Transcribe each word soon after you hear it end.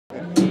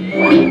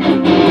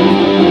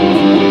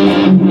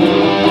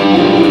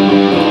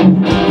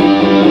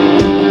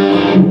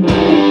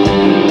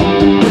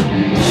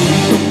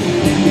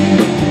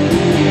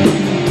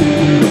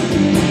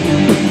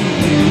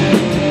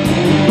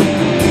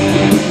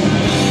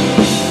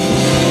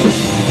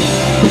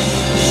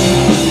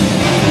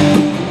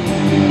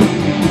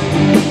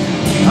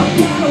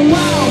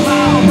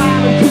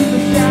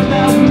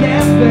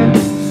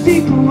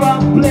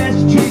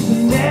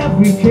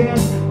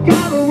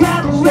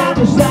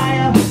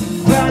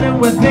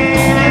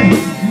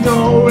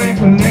No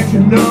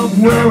recollection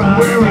of where I've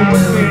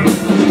been.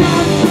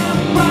 Not to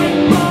fight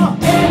for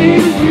any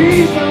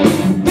reason.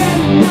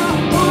 That's not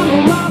on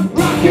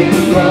rock and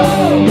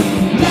roll.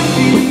 Let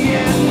me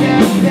in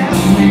and let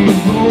me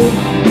go.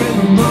 When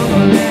the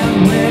motherland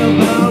will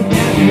down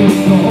and you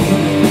go.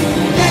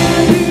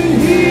 Standing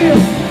here,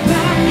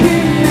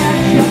 knocking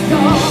at your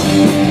door.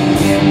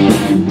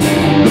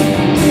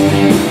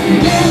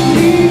 Let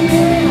me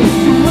in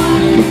so I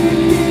can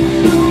get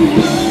to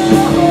roll.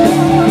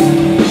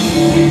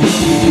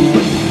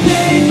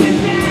 Take it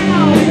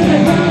down in the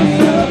house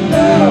of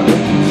love.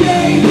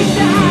 Take it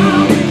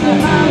down in the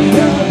house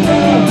of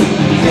love.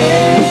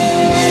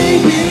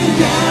 Take it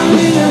down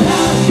in the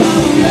house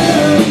of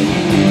love.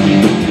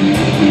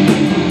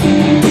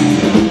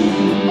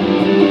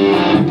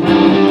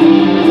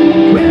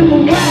 When the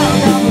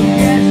wild of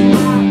gets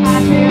my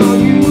eyes on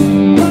you,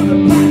 from the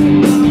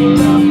bottom of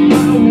love,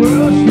 my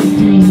world should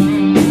do.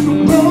 So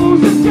close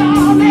the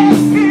door,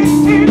 let's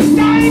get it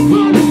night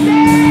for the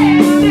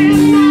stand in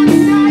the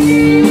night.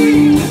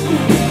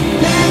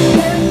 That's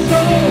that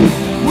soul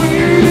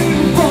waiting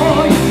for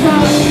your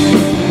touch.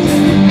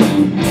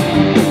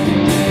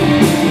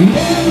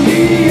 Let me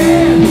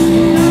in,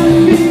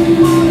 nothing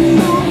more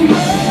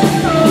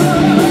so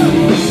love.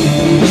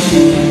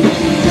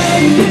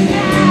 Take it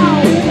down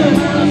in the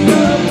house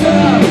of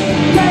love.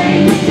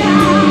 Take it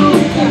down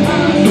in the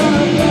house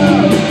of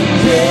love.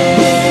 Take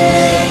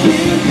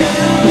it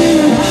down in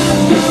the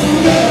house of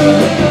love.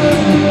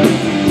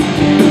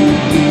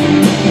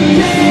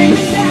 Take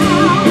it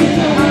down in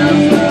the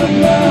house of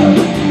love.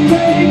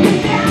 Take it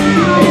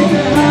down in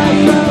the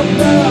house of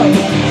love.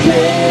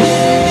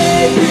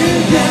 Take it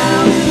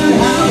down in the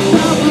house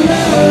of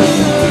love.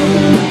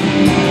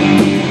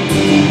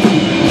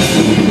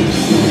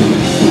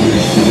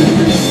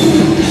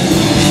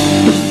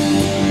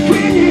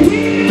 Can you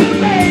hear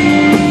me?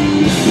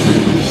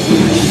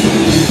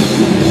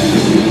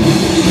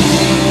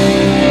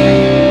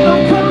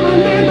 I'm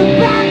coming in the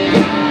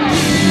Bathgate.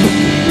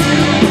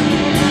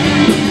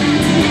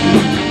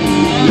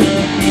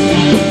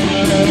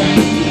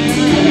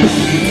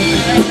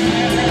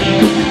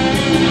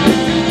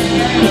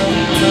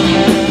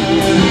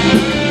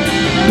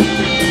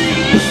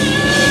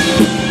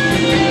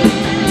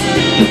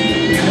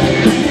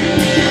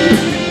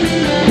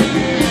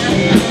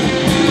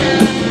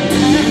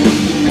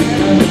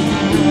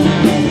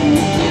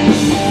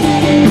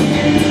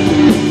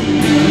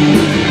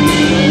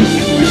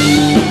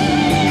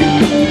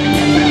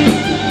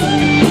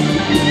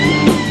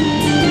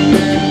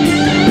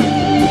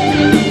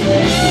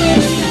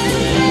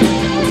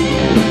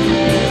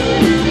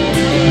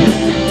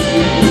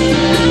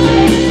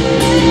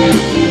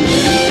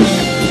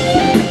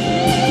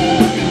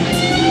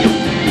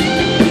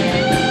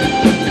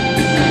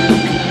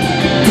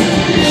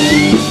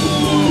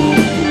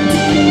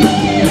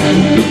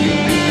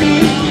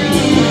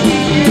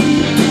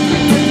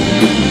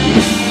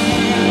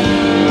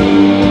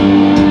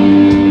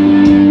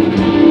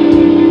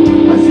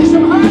 I see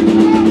some hands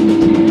up.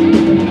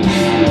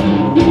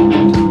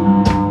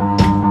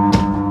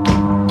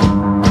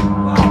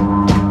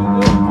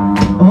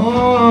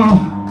 Oh,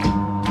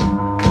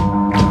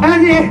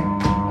 Andy,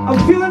 I'm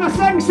feeling a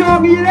sing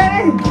song. Are you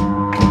ready?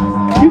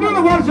 You know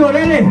the words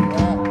already.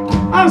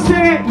 I'll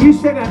sing it, you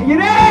sing it. Are you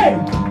ready?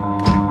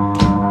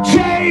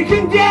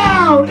 Taken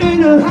down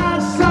in the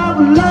house of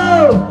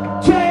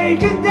love.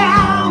 Taken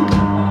down